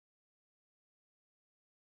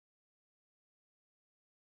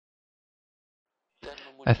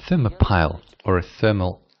A thermopile, or a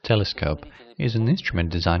thermal telescope, is an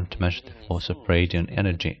instrument designed to measure the force of radiant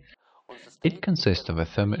energy. It consists of a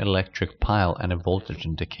thermoelectric pile and a voltage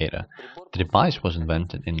indicator. The device was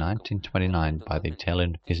invented in 1929 by the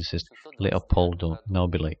Italian physicist Leopoldo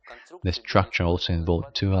Nobili. The structure also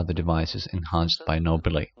involved two other devices enhanced by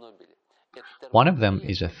Nobili. One of them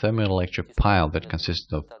is a thermoelectric pile that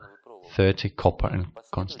consists of 30 copper and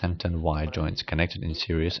constantan wire joints connected in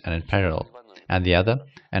series and in parallel, and the other,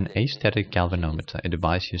 an astatic galvanometer, a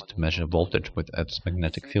device used to measure voltage with its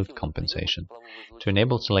magnetic field compensation. To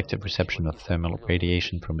enable selective reception of thermal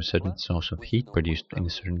radiation from a certain source of heat produced in a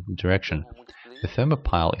certain direction, the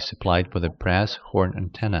thermopile is supplied with a brass horn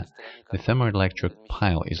antenna. The thermoelectric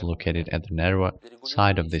pile is located at the narrower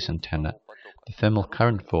side of this antenna. The thermal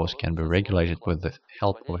current force can be regulated with the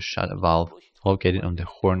help of a shut valve located on the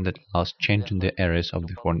horn that allows changing the areas of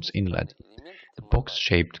the horn's inlet. A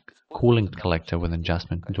box-shaped cooling collector with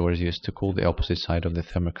adjustment door is used to cool the opposite side of the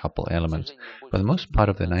thermocouple element. For the most part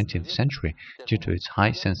of the 19th century, due to its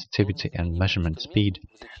high sensitivity and measurement speed,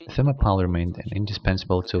 the thermopile remained an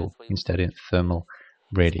indispensable tool in studying thermal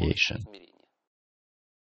radiation.